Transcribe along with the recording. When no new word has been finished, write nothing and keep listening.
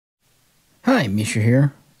Hi, Misha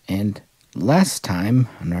here, and last time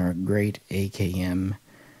on our great AKM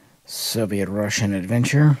Soviet-Russian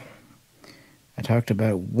adventure, I talked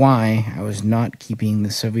about why I was not keeping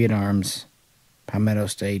the Soviet Arms Palmetto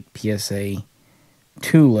State PSA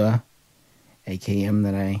Tula AKM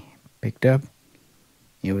that I picked up.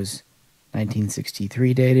 It was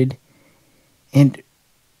 1963 dated, and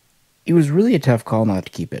it was really a tough call not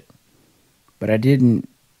to keep it, but I didn't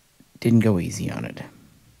go easy on it.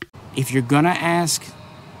 If you're gonna ask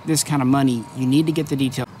this kind of money, you need to get the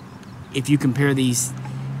detail. If you compare these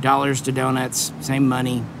dollars to donuts, same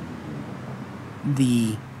money,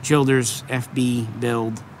 the Childers FB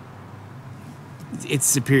build, it's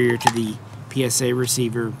superior to the PSA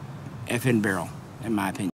receiver FN barrel, in my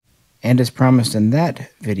opinion. And as promised in that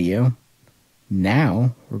video,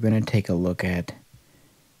 now we're gonna take a look at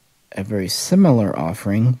a very similar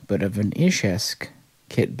offering, but of an Izhevsk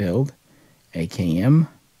kit build, AKM,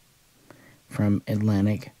 from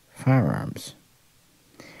Atlantic Firearms.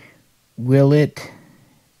 Will it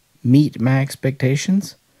meet my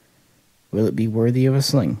expectations? Will it be worthy of a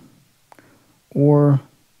sling? Or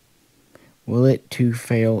will it too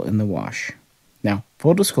fail in the wash? Now,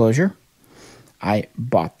 full disclosure, I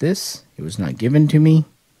bought this. It was not given to me.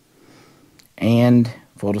 And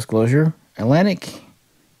full disclosure, Atlantic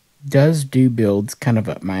does do builds kind of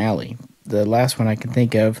up my alley. The last one I can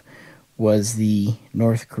think of was the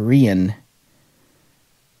North Korean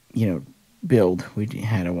build we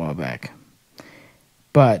had a while back.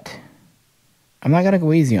 But I'm not going to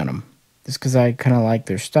go easy on them. Just because I kind of like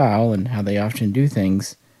their style and how they often do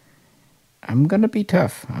things, I'm going to be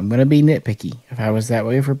tough. I'm going to be nitpicky. If I was that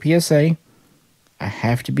way for PSA, I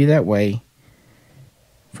have to be that way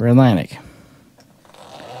for Atlantic.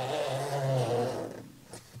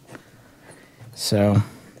 So,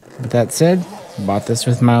 with that said, bought this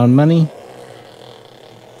with my own money.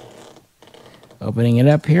 Opening it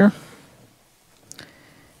up here.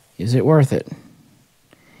 Is it worth it?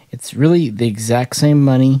 It's really the exact same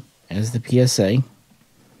money as the PSA.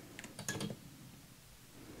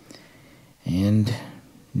 And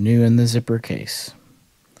new in the zipper case.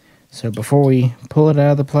 So before we pull it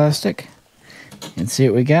out of the plastic and see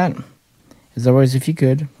what we got, as always, if you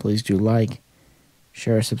could, please do like,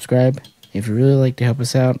 share, subscribe. If you really like to help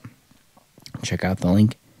us out, check out the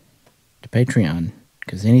link to Patreon,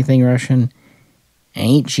 because anything Russian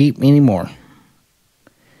ain't cheap anymore.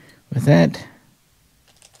 With that,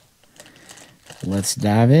 let's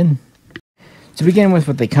dive in. To begin with,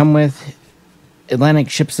 what they come with, Atlantic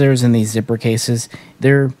ships theirs in these zipper cases.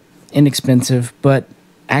 They're inexpensive, but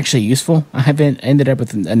actually useful. I've ended up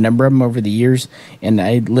with a number of them over the years, and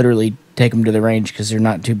I literally take them to the range because they're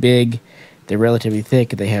not too big. They're relatively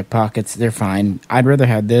thick. They have pockets. They're fine. I'd rather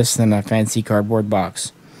have this than a fancy cardboard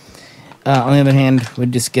box. On the other hand, we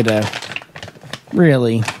just get a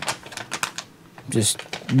really just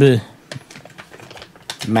bleh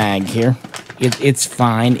mag here. It's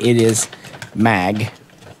fine. It is mag.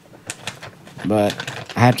 But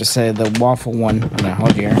I have to say the waffle one, I'm gonna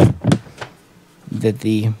hold here, that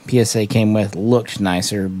the PSA came with looked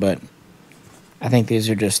nicer, but I think these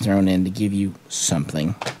are just thrown in to give you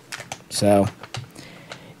something. So,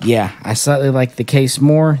 yeah, I slightly like the case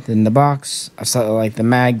more than the box. I slightly like the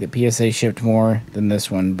mag that PSA shipped more than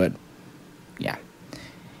this one, but yeah.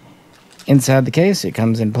 Inside the case, it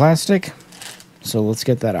comes in plastic, so let's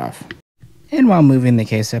get that off. And while moving the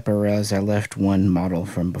case up, I realized I left one model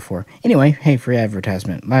from before. Anyway, hey, free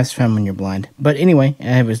advertisement. Last fun when you're blind. But anyway,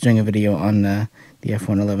 I was doing a video on the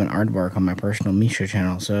F-111 aardvark on my personal Misha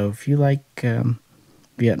channel, so if you like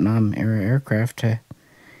Vietnam-era aircraft,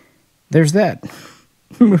 there's that.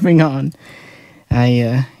 Moving on.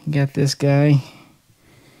 I got this guy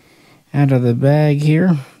out of the bag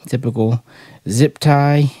here. Typical zip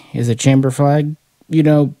tie is a chamber flag.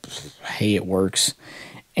 Hey, it works.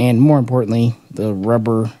 And more importantly, the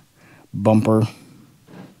rubber bumper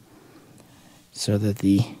so that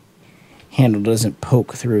the handle doesn't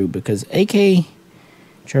poke through, because AK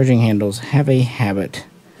charging handles have a habit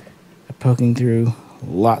of poking through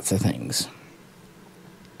lots of things.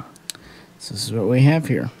 So this is what we have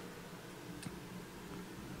here.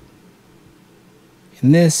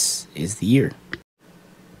 And this is the year.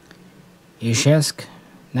 Izhevsk,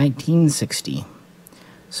 1960.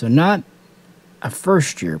 So not a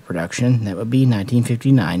first year production, that would be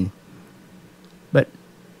 1959. But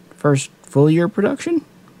first full year production?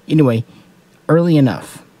 Anyway, early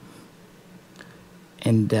enough.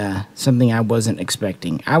 And something I wasn't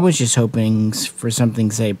expecting. I was just hoping for something,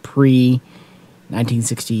 say,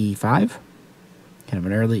 pre-1965. Kind of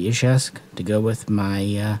an early Izhevsk to go with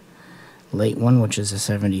my late one, which is a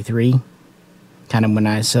 73. kind of when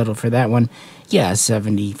I settled for that one. Yeah,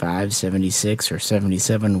 75, 76, or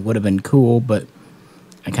 77 would have been cool, but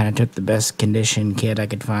I kind of took the best condition kit I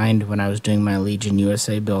could find when I was doing my Legion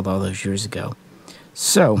USA build all those years ago.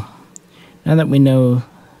 So, now that we know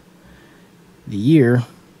the year,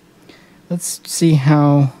 let's see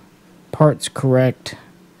how parts correct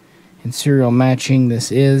and serial matching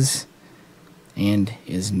this is and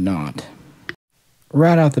is not.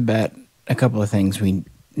 Right off the bat, a couple of things we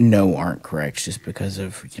know aren't correct just because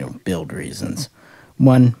of, build reasons.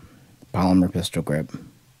 One, polymer pistol grip,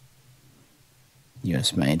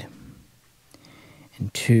 US made.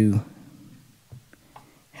 And two,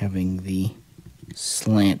 having the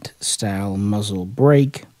slant style muzzle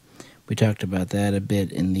brake. We talked about that a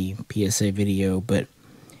bit in the PSA video, but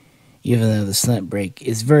even though the slant brake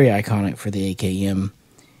is very iconic for the AKM,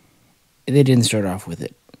 they didn't start off with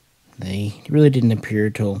it. They really didn't appear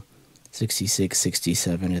till 66,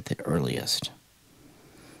 67 at the earliest.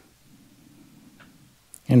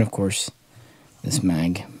 And of course, this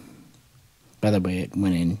mag. By the way, it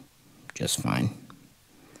went in just fine.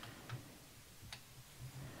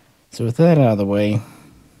 So with that out of the way,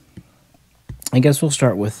 I guess we'll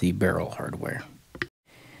start with the barrel hardware.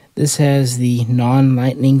 This has the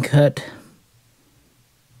non-lightning cut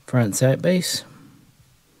front sight base,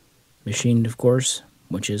 machined of course,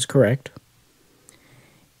 which is correct.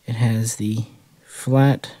 It has the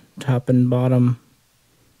flat top and bottom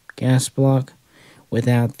gas block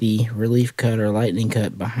without the relief cut or lightning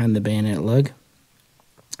cut behind the bayonet lug.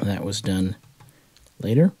 That was done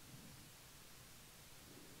later.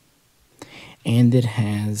 And it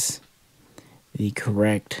has the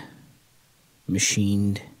correct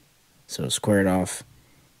machined, so squared off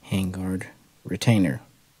handguard retainer.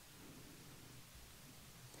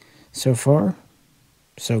 So far,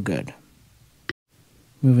 so good.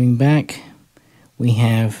 Moving back, we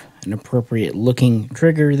have an appropriate looking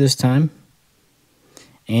trigger this time.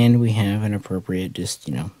 And we have an appropriate just,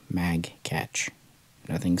 mag catch.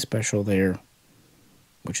 Nothing special there,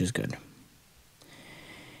 which is good.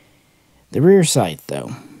 The rear sight,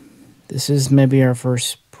 though. This is maybe our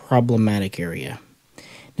first problematic area.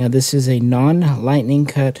 Now, this is a non-lightning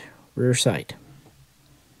cut rear sight.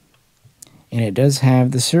 And it does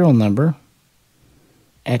have the serial number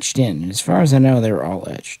etched in. And as far as I know, they're all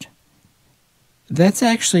etched. That's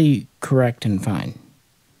actually correct and fine.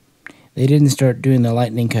 They didn't start doing the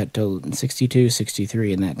lightning cut till 62,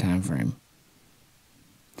 63 in that time frame.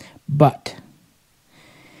 But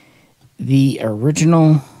the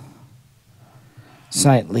original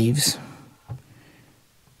sight leaves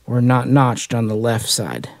were not notched on the left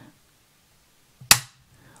side.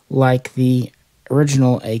 Like the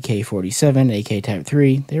original AK-47, AK Type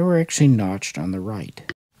 3, they were actually notched on the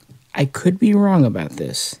right. I could be wrong about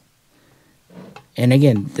this. And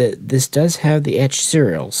again, this does have the etched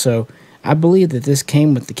serial, so I believe that this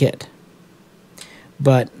came with the kit.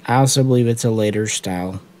 But I also believe it's a later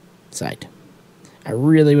style sight. I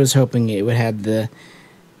really was hoping it would have the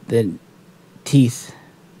teeth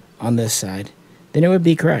on this side. Then it would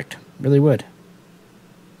be correct. Really would.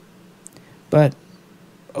 But,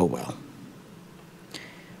 oh well.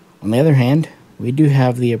 On the other hand, we do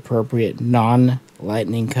have the appropriate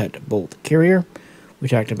non-lightning cut bolt carrier. We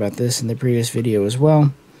talked about this in the previous video as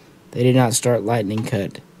well. They did not start lightning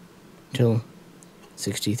cut till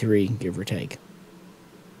 63, give or take.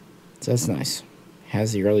 So that's nice.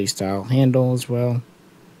 Has the early style handle as well.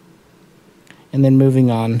 And then moving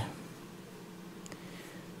on,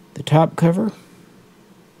 the top cover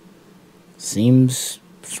seems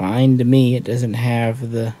fine to me. It doesn't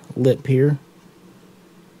have the lip here.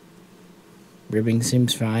 Ribbing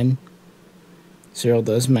seems fine. Serial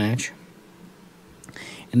does match.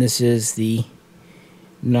 And this is the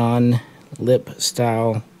non-lip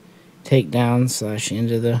style takedown /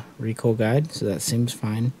 into the recoil guide, so that seems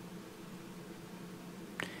fine.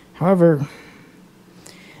 However,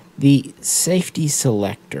 the safety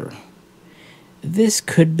selector, this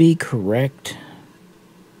could be correct,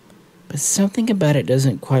 but something about it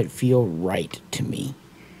doesn't quite feel right to me.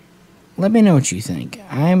 Let me know what you think.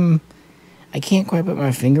 I can't quite put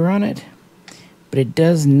my finger on it, but it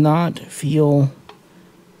does not feel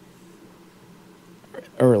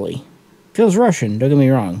early. Feels Russian, don't get me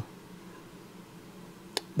wrong.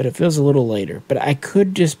 But it feels a little later. But I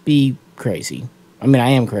could just be crazy. I mean, I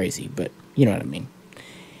am crazy, but you know what I mean.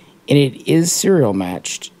 And it is serial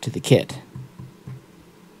matched to the kit.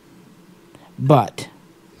 But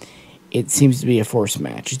it seems to be a force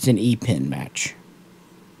match. It's an E-pin match.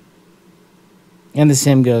 And the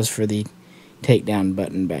same goes for the takedown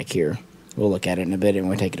button back here. We'll look at it in a bit and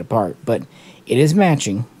we'll take it apart. But it is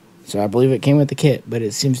matching, So I believe it came with the kit, but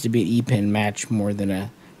it seems to be an E-pin match more than a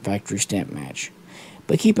factory stamp match.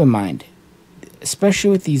 But keep in mind, especially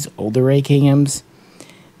with these older AKMs,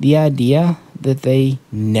 the idea that they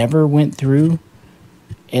never went through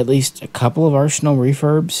at least a couple of Arsenal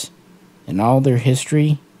refurbs in all their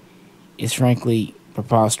history is frankly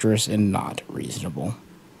preposterous and not reasonable.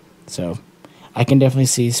 So I can definitely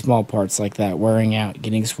see small parts like that wearing out,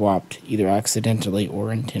 getting swapped either accidentally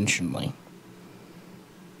or intentionally.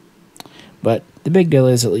 But the big deal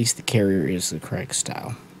is at least the carrier is the correct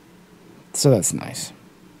style. So that's nice.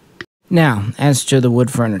 Now, as to the wood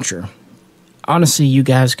furniture. Honestly, you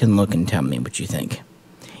guys can look and tell me what you think.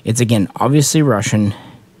 It's, again, obviously Russian.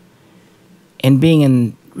 And being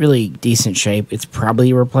in really decent shape, it's probably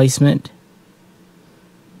a replacement.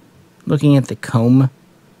 Looking at the comb,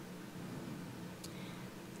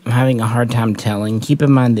 I'm having a hard time telling. Keep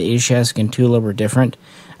in mind the Izhevsk and Tula were different.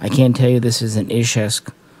 I can tell you this is an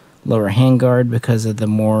Izhevsk lower handguard because of the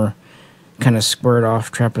more kind of squared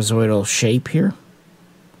off trapezoidal shape here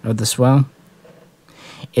of the swell.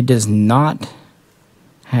 It does not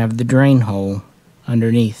have the drain hole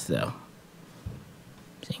underneath, though.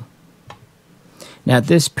 See? Now, at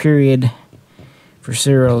this period for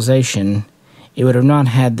serialization, it would have not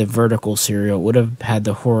had the vertical serial. It would have had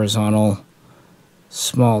the horizontal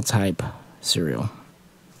small type serial.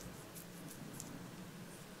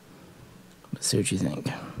 Let's see what you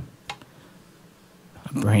think.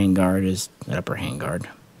 Upper handguard is upper handguard.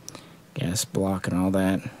 Gas block and all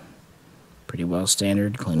that. Pretty well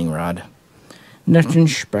standard. Cleaning rod. Nothing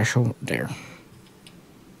special there.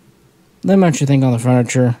 Let me know what you think on the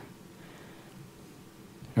furniture.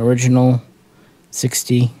 Original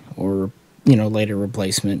 60 or, later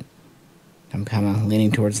replacement. I'm kind of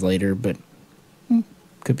leaning towards later, but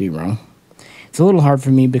could be wrong. It's a little hard for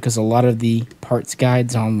me because a lot of the parts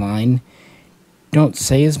guides online don't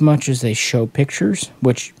say as much as they show pictures,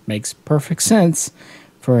 which makes perfect sense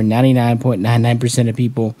for 99.99% of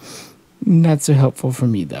people. Not so helpful for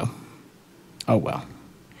me, though. Oh, well.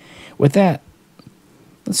 With that,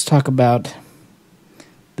 let's talk about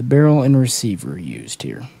the barrel and receiver used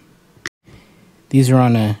here. These are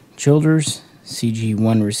on a Childers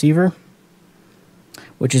CG1 receiver,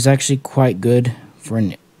 which is actually quite good for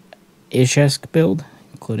an Izhevsk build,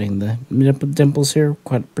 including the dimples here,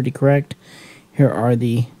 pretty correct. Here are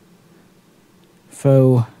the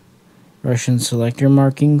faux Russian selector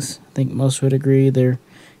markings. I think most would agree they're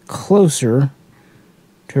closer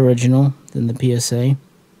to original than the PSA.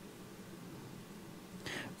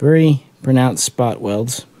 Very pronounced spot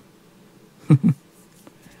welds.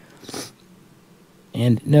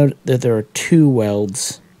 And note that there are 2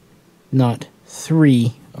 welds, not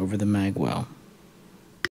 3 over the mag well.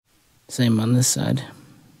 Same on this side.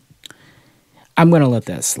 I'm going to let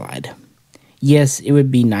that slide. Yes, it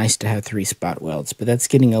would be nice to have 3 spot welds, but that's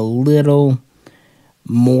getting a little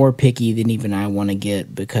more picky than even I want to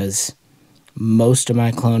get because most of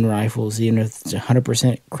my clone rifles, even if it's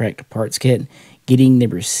 100% correct parts kit, getting the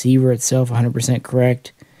receiver itself 100%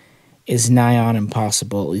 correct is nigh on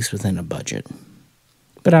impossible, at least within a budget.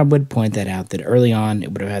 But I would point that out that early on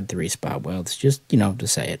it would have had 3 spot welds, just, to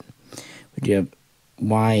say it. Would you have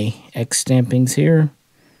YX stampings here?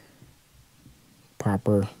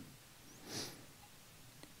 Proper.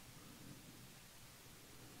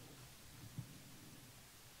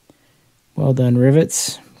 Well done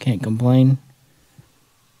rivets, can't complain.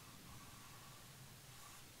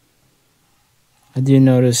 I do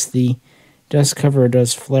notice the dust cover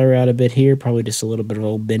does flare out a bit here, probably just a little bit of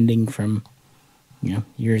old bending from,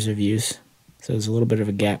 years of use. So there's a little bit of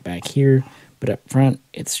a gap back here, but up front,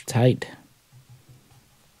 it's tight.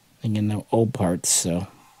 Again, no old parts, so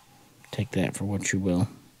take that for what you will.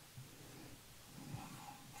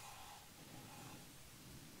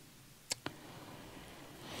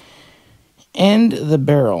 And the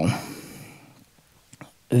barrel.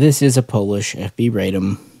 This is a Polish FB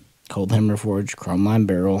Radom cold hammer forged chrome line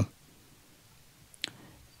barrel,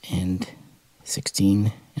 and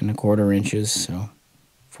 16 1/4 inches, so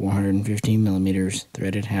 415 millimeters,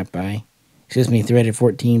 threaded threaded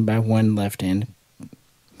 14 by 1 left hand.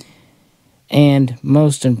 And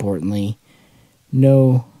most importantly,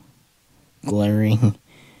 no glaring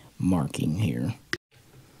marking here.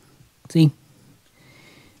 See?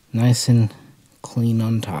 Nice and clean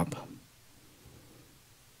on top.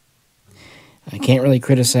 I can't really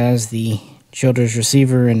criticize the Childers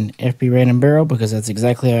receiver and FB Radom barrel because that's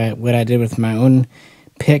exactly what I did with my own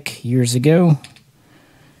pick years ago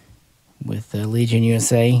with Legion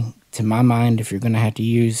USA. To my mind, if you're going to have to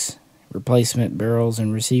use replacement barrels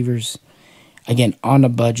and receivers, again, on a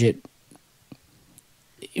budget,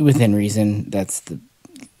 within reason, that's the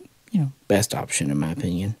best option in my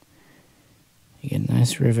opinion. Again,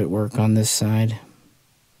 nice rivet work on this side.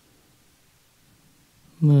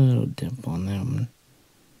 Little dimple on that one.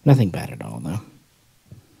 Nothing bad at all, though.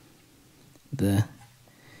 The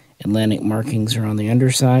Atlantic markings are on the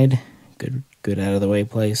underside. Good out of the way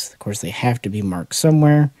place. Of course, they have to be marked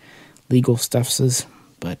somewhere. Legal stuffs,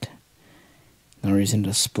 but no reason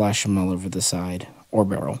to splash them all over the side or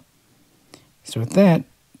barrel. So with that,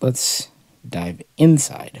 let's dive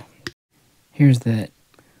inside. Here's that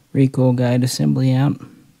recoil guide assembly out.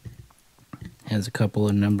 Has a couple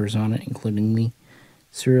of numbers on it, including the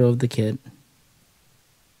serial of the kit.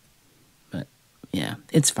 But yeah,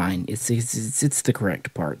 it's fine. It's the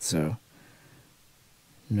correct part, so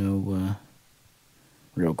no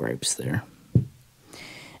real gripes there.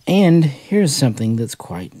 And here's something that's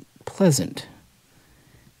quite pleasant.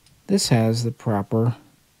 This has the proper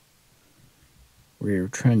rear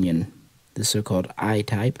trunnion, the so-called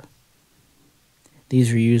I-type.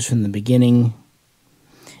 These were used from the beginning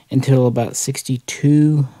until about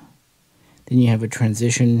 62. Then you have a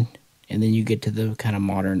transition, and then you get to the kind of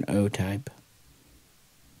modern O-type.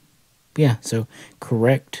 Yeah, so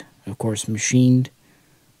correct, of course, machined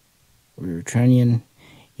rear trunnion.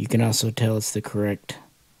 You can also tell it's the correct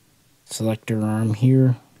selector arm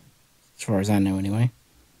here, as far as I know anyway.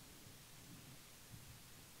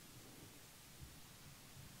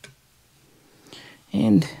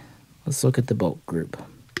 And let's look at the bolt group.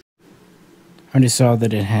 I already saw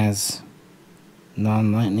that it has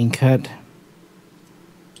non-lightning cut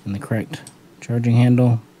and the correct charging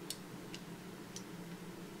handle.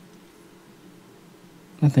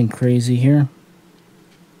 Nothing crazy here.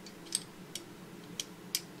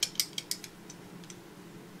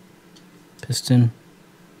 Piston.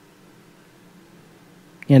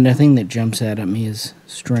 Yeah, nothing that jumps out at me is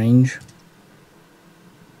strange.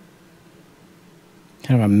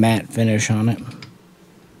 Kind of a matte finish on it.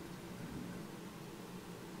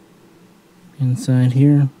 Inside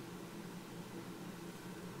here.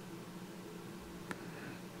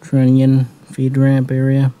 Trunnion feed ramp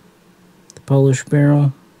area. The Polish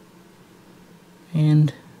barrel.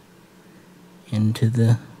 And into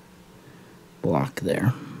the block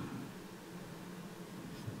there.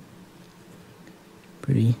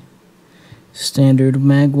 Pretty standard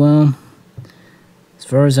magwell. As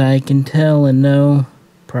far as I can tell and know,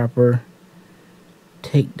 proper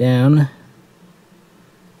takedown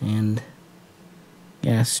and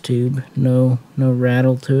gas tube. No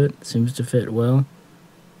rattle to it. Seems to fit well.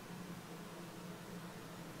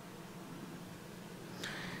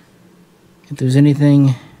 If there's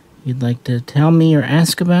anything you'd like to tell me or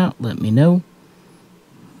ask about, let me know.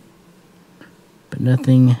 But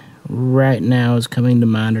nothing right now is coming to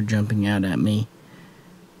mind or jumping out at me.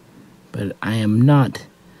 But I am not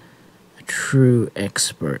a true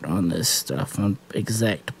expert on this stuff, on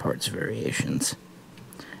exact parts variations.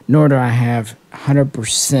 Nor do I have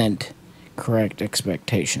 100% correct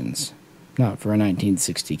expectations. Not for a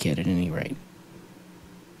 1960 kit at any rate.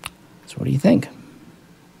 So what do you think?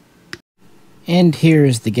 And here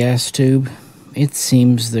is the gas tube. It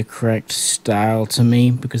seems the correct style to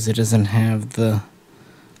me because it doesn't have the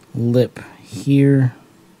lip here.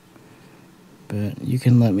 But you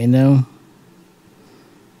can let me know.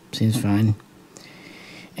 Seems fine.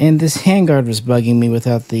 And this handguard was bugging me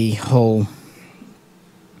without the hole.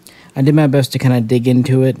 I did my best to kind of dig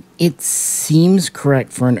into it. It seems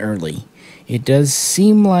correct for an early. It does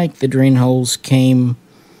seem like the drain holes came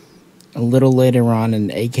a little later on in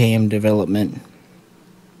AKM development.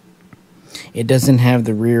 It doesn't have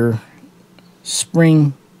the rear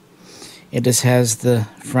spring. It just has the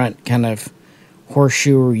front kind of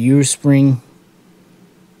horseshoe or U spring,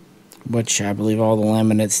 which I believe all the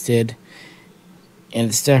laminates did. And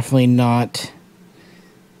it's definitely not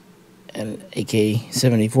an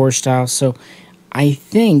AK-74 style, so I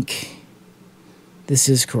think this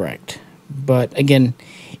is correct. But again,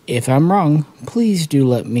 if I'm wrong, please do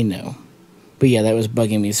let me know. But yeah, that was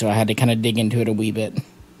bugging me, so I had to kind of dig into it a wee bit.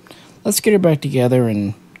 Let's get it back together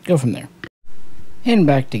and go from there. And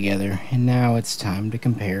back together, and now it's time to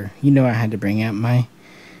compare. You know I had to bring out my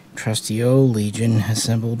trusty old Legion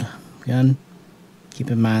assembled gun.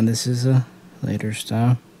 Keep in mind this is a later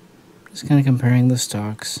style. Just kind of comparing the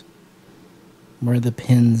stocks, where the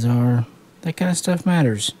pins are. That kind of stuff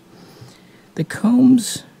matters. The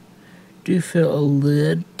combs do feel a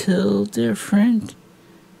little different.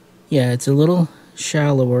 Yeah, it's a little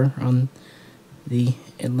shallower on the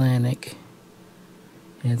Atlantic.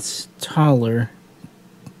 It's taller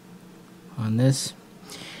on this.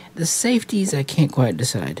 The safeties I can't quite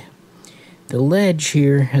decide. The ledge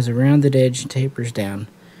here has a rounded edge and tapers down.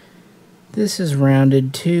 This is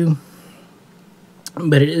rounded too,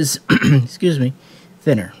 but it is, excuse me,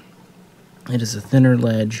 thinner. It is a thinner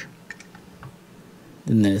ledge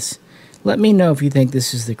than this. Let me know if you think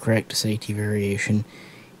this is the correct safety variation.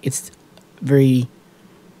 It's very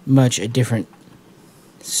much a different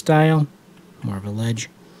style, more of a ledge,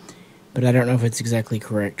 but I don't know if it's exactly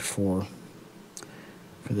correct for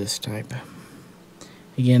this type.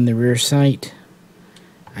 Again, the rear sight,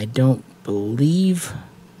 I don't believe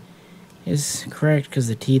is correct because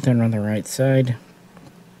the teeth aren't on the right side,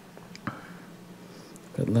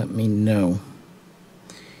 but let me know.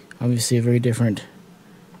 Obviously a very different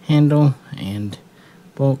handle and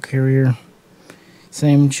bolt carrier.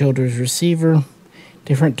 Same Childers receiver,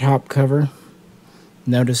 different top cover.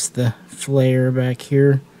 Notice the flare back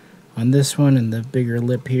here on this one and the bigger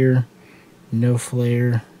lip here. No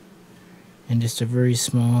flare and just a very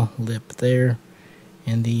small lip there.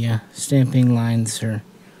 And the stamping lines are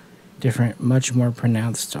different, much more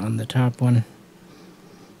pronounced on the top one.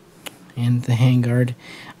 And the handguard,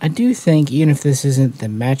 I do think, even if this isn't the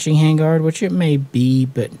matching handguard, which it may be,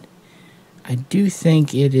 but I do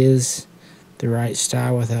think it is the right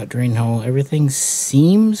style without drain hole. Everything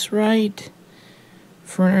seems right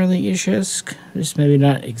for an early Izhevsk, just maybe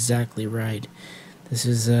not exactly right. This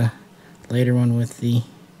is a later one with the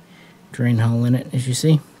drain hole in it, as you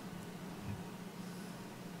see.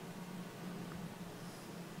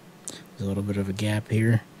 There's a little bit of a gap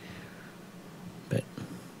here, but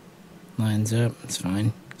lines up, it's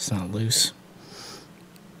fine, it's not loose.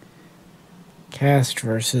 Cast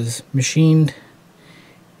versus machined,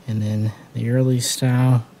 and then the early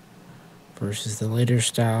style versus the later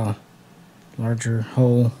style. Larger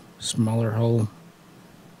hole, smaller hole.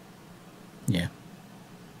 Yeah,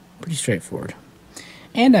 pretty straightforward.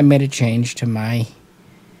 And I made a change to my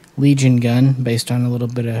Legion gun based on a little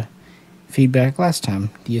bit of feedback last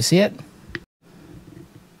time. Do you see it?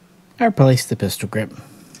 I replaced the pistol grip.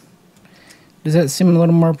 Does that seem a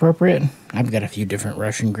little more appropriate? I've got a few different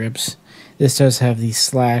Russian grips. This does have the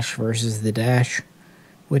slash versus the dash,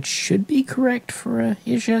 which should be correct for a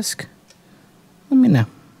Izhevsk. Let me know.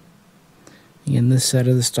 Again, this side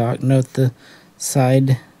of the stock, note the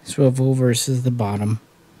side swivel versus the bottom.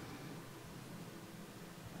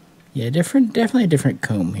 Yeah, definitely a different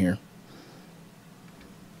comb here.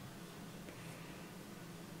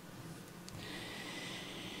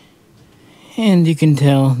 And you can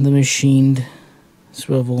tell the machined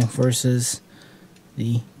swivel versus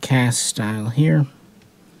the cast style here.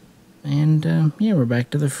 And yeah, we're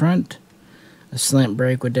back to the front. A slant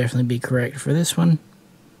brake would definitely be correct for this one,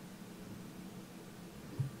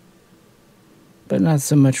 but not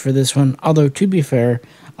so much for this one. Although, to be fair,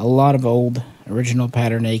 a lot of old original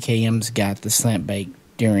pattern AKMs got the slant brake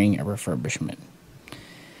during a refurbishment.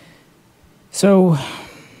 So,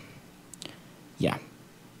 yeah.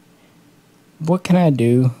 What can I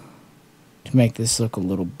do to make this look a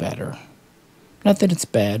little better? Not that it's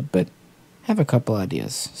bad, but I have a couple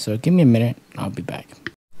ideas. So give me a minute, I'll be back.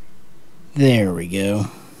 There we go.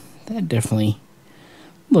 That definitely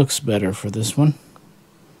looks better for this one.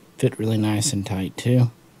 Fit really nice and tight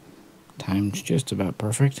too. Timed just about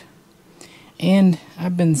perfect. And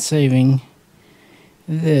I've been saving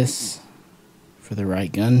this for the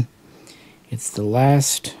right gun. It's the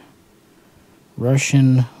last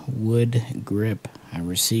Russian wood grip I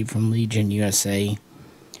received from Legion USA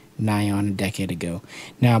nigh on a decade ago.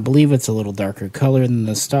 Now I believe it's a little darker color than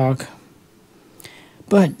the stock,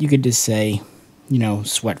 but you could just say, you know,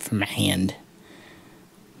 sweat from a hand.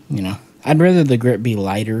 You know, I'd rather the grip be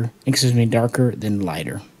darker than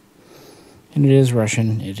lighter. And it is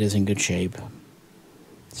Russian, it is in good shape.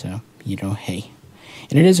 So, you know, hey.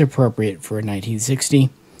 And it is appropriate for a 1960.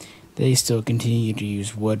 They still continue to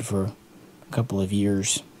use wood for a couple of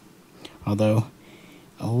years. Although,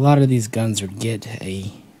 a lot of these guns would get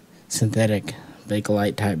a synthetic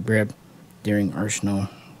Bakelite type grip during arsenal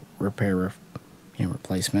repair and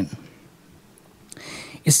replacement.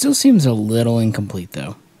 It still seems a little incomplete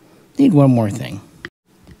though. Need one more thing.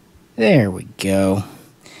 There we go.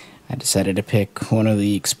 I decided to pick one of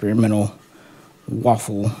the experimental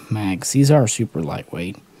waffle mags. These are super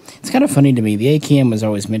lightweight. It's kind of funny to me. The AKM was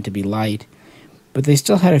always meant to be light, but they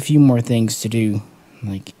still had a few more things to do,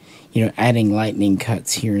 like, you know, adding lightning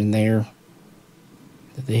cuts here and there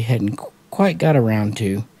that they hadn't quite got around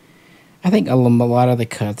to. I think a lot of the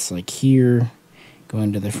cuts, like here,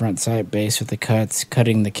 going to the front sight base with the cuts,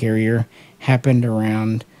 cutting the carrier, happened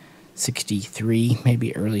around 63,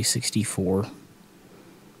 maybe early 64.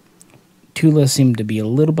 Tula seemed to be a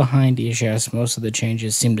little behind Izhevsk. Most of the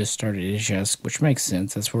changes seemed to start at Izhevsk, which makes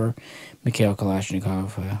sense. That's where Mikhail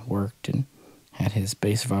Kalashnikov worked and at his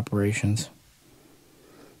base of operations.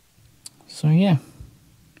 So yeah,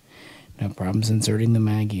 no problems inserting the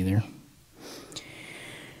mag either.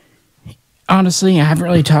 Honestly, I haven't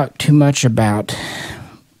really talked too much about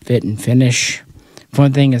fit and finish.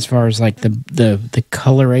 One thing, as far as like the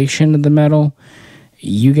coloration of the metal,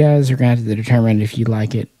 you guys are going to have to determine if you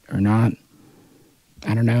like it or not.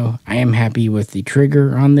 I don't know. I am happy with the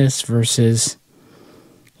trigger on this versus,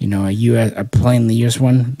 you know, a plainly used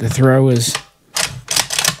one. The throw is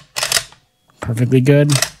perfectly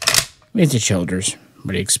good. It's a Childers.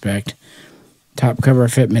 What do you expect? Top cover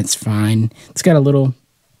fitment's fine. It's got a little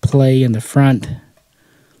play in the front. A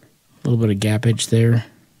little bit of gappage there.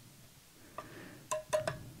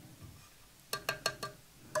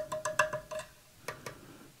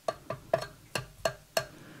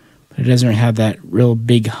 But it doesn't have that real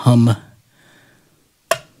big hum.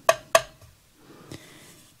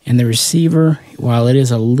 And the receiver, while it is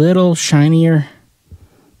a little shinier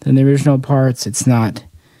than the original parts, it's not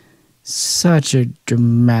such a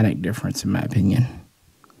dramatic difference in my opinion.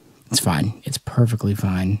 It's fine. It's perfectly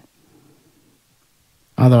fine.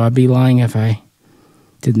 Although I'd be lying if I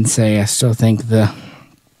didn't say I still think the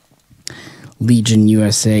Legion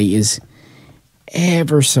USA is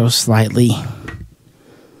ever so slightly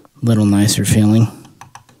little nicer feeling.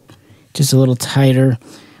 Just a little tighter.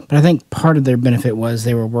 But I think part of their benefit was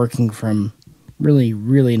they were working from really,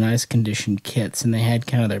 really nice conditioned kits, and they had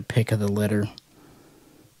kind of their pick of the litter.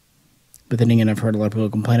 But then again, I've heard a lot of people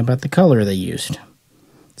complain about the color they used.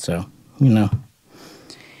 So, you know,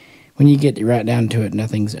 when you get right down to it,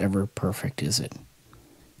 nothing's ever perfect, is it?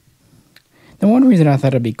 The one reason I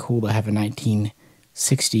thought it'd be cool to have a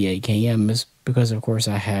 1960 AKM is because, of course,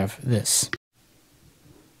 I have this.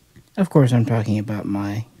 Of course, I'm talking about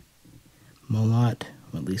my Molot,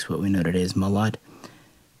 at least what we know today is Molot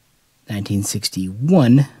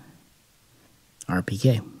 1961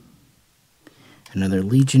 RPK. Another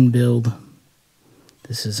Legion build.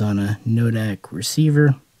 This is on a Nodak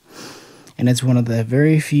receiver, and it's one of the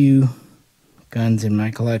very few guns in my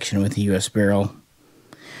collection with a US barrel,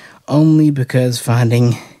 only because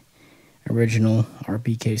finding original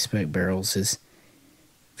RPK spec barrels is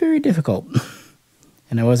very difficult.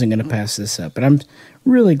 And I wasn't going to pass this up, but I'm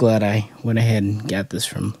really glad I went ahead and got this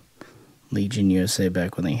from Legion USA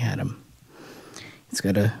back when they had them. It's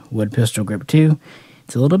got a wood pistol grip too.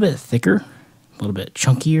 It's a little bit thicker, a little bit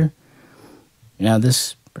chunkier. Now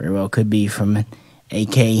this very well could be from an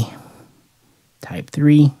AK Type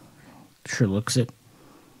 3. Sure looks it,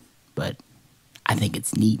 but I think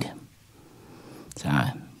it's neat. So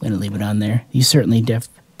I'm going to leave it on there. These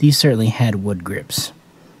certainly had wood grips.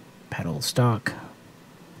 Pedal stock.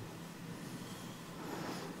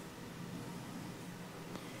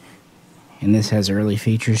 And this has early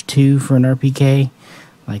features too for an RPK,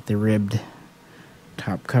 like the ribbed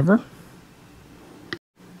top cover.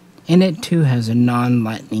 And it too has a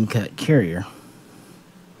non-lightning cut carrier.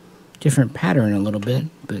 Different pattern a little bit,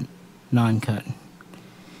 but non-cut.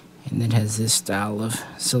 And it has this style of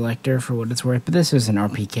selector for what it's worth, but this is an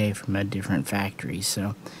RPK from a different factory,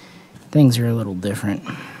 so things are a little different.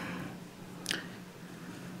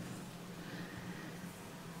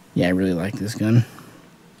 Yeah, I really like this gun.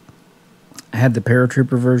 I had the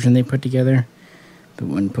paratrooper version they put together, but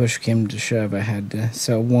when push came to shove, I had to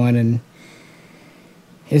sell one, and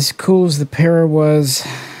as cool as the para was,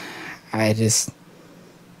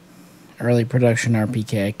 early production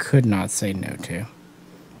RPK, I could not say no to.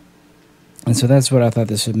 And so that's what I thought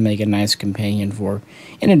this would make a nice companion for,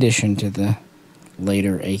 in addition to the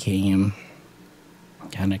later AKM,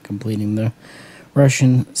 kind of completing the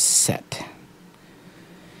Russian set.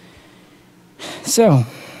 So,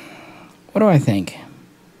 what do I think?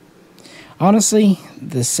 Honestly,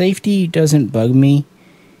 the safety doesn't bug me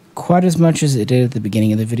quite as much as it did at the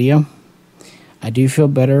beginning of the video. I do feel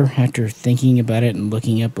better after thinking about it and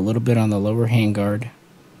looking up a little bit on the lower handguard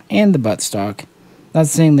and the buttstock. Not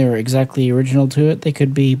saying they're exactly original to it, they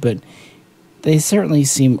could be, but they certainly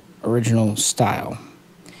seem original style.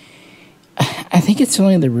 I think it's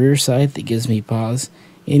only the rear sight that gives me pause,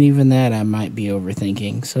 and even that I might be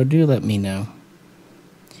overthinking, so do let me know.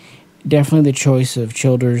 Definitely the choice of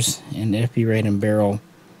Childers and FB Radom barrel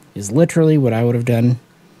is literally what I would have done,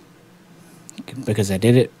 because I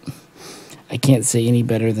did it. I can't say any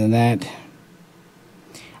better than that.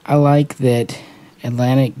 I like that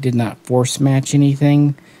Atlantic did not force match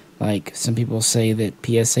anything, like some people say that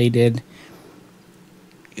PSA did.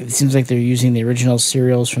 It seems like they're using the original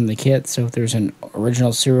serials from the kit, so if there's an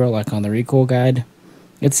original serial like on the recoil guide,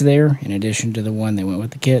 it's there, in addition to the one that went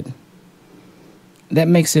with the kit. That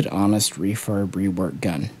makes it honest refurb rework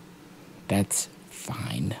gun. That's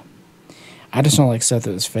fine. I just don't like stuff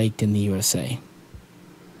that was faked in the USA.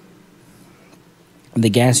 The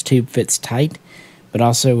gas tube fits tight, but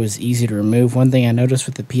also was easy to remove. One thing I noticed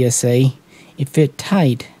with the PSA, it fit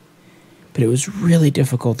tight, but it was really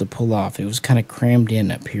difficult to pull off. It was kind of crammed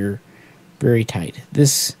in up here, very tight.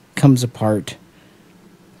 This comes apart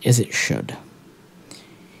as it should.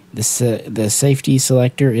 The safety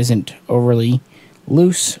selector isn't overly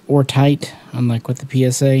loose or tight, unlike with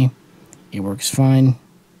the PSA. It works fine.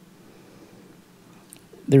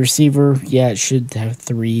 The receiver, yeah, it should have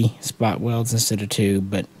 3 spot welds instead of 2,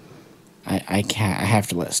 but I have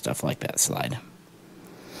to let stuff like that slide.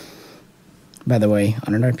 By the way,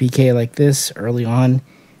 on an RPK like this, early on,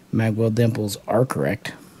 mag weld dimples are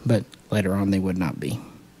correct, but later on they would not be.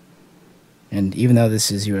 And even though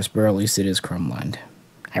this is US barrel, at least it is chrome lined.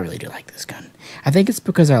 I really do like this gun. I think it's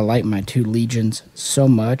because I like my 2 Legions so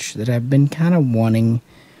much that I've been kind of wanting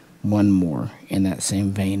one more in that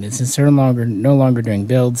same vein. And since they're no longer doing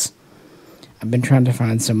builds, I've been trying to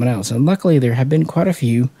find someone else. And luckily, there have been quite a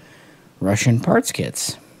few Russian parts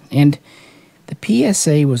kits. And the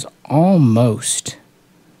PSA was almost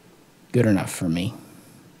good enough for me.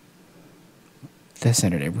 That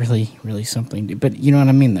sounded really, really something. But you know what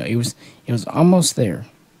I mean, though. It was almost there.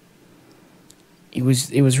 It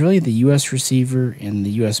was really the U.S. receiver and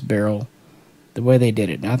the U.S. barrel, the way they did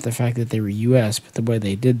it. Not the fact that they were U.S., but the way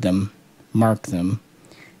they did them, marked them,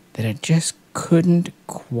 that I just couldn't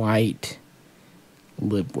quite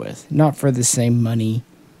live with. Not for the same money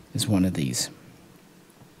as one of these.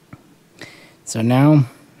 So now, I'm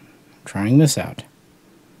trying this out.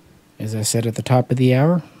 As I said at the top of the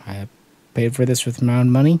hour, I paid for this with my own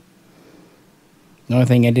money. The only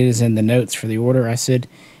thing I did is in the notes for the order, I said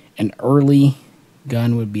an early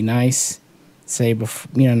gun would be nice, say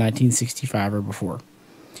before, 1965 or before.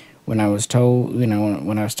 When I was told, when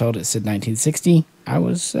I was told it said 1960, I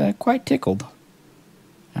was quite tickled.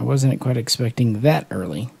 I wasn't quite expecting that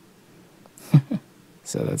early.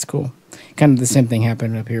 So that's cool. Kind of the same thing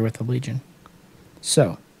happened up here with the Legion.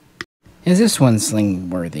 So, is this one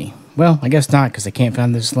sling worthy? Well, I guess not, because I can't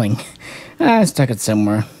find the sling. I stuck it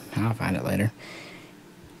somewhere. I'll find it later.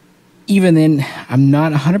 Even then, I'm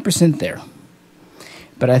not 100% there.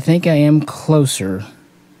 But I think I am closer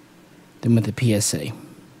than with the PSA.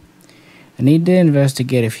 I need to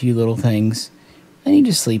investigate a few little things. I need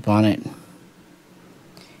to sleep on it.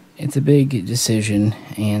 It's a big decision,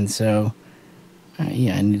 and so,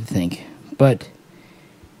 yeah, I need to think. But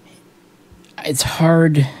it's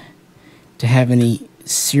hard to have any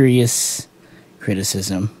serious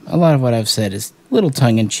criticism. A lot of what I've said is a little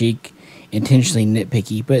tongue-in-cheek, intentionally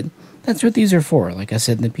nitpicky, but that's what these are for. Like I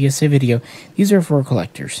said in the PSA video, these are for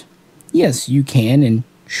collectors. Yes, you can and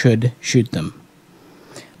should shoot them.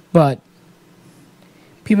 But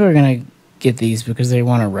people are going to get these because they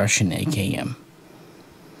want to rush an AKM.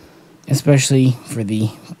 Especially for the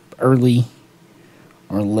early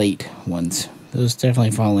or late ones. Those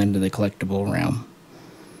definitely fall into the collectible realm.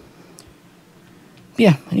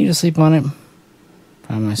 Yeah, I need to sleep on it.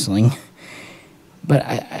 Find my sling. But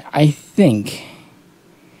I think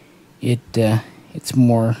it's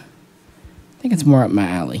more up my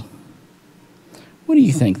alley. What do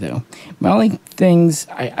you think, though? My only things,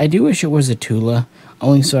 I do wish it was a Tula,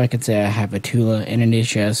 only so I could say I have a Tula and an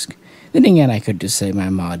Izhevsk. Then again, I could just say my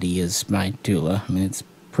Mahdi is my Tula. I mean, it's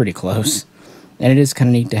pretty close. And it is kind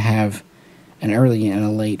of neat to have an early and a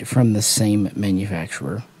late from the same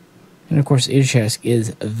manufacturer. And of course, Izhevsk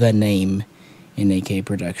is the name in AK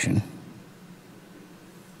production.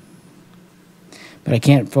 But I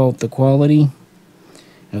can't fault the quality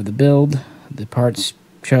of the build, the parts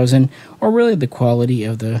chosen, or really the quality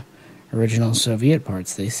of the original Soviet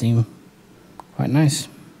parts. They seem quite nice.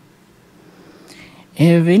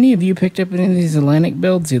 Have any of you picked up any of these Atlantic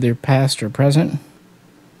builds, either past or present?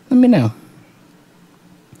 Let me know.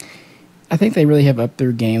 I think they really have upped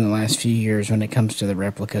their game the last few years when it comes to the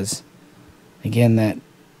replicas. Again, that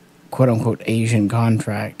quote-unquote Asian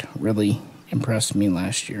contract really impressed me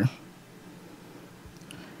last year.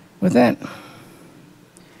 With that,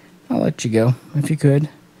 I'll let you go. If you could,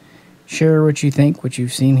 share what you think, what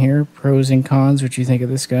you've seen here, pros and cons, what you think of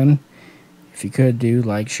this gun. If you could, do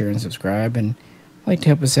like, share, and subscribe. And like to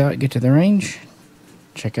help us out get to the range,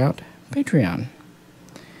 check out Patreon.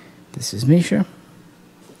 This is Misha.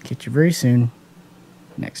 Catch you very soon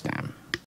next time.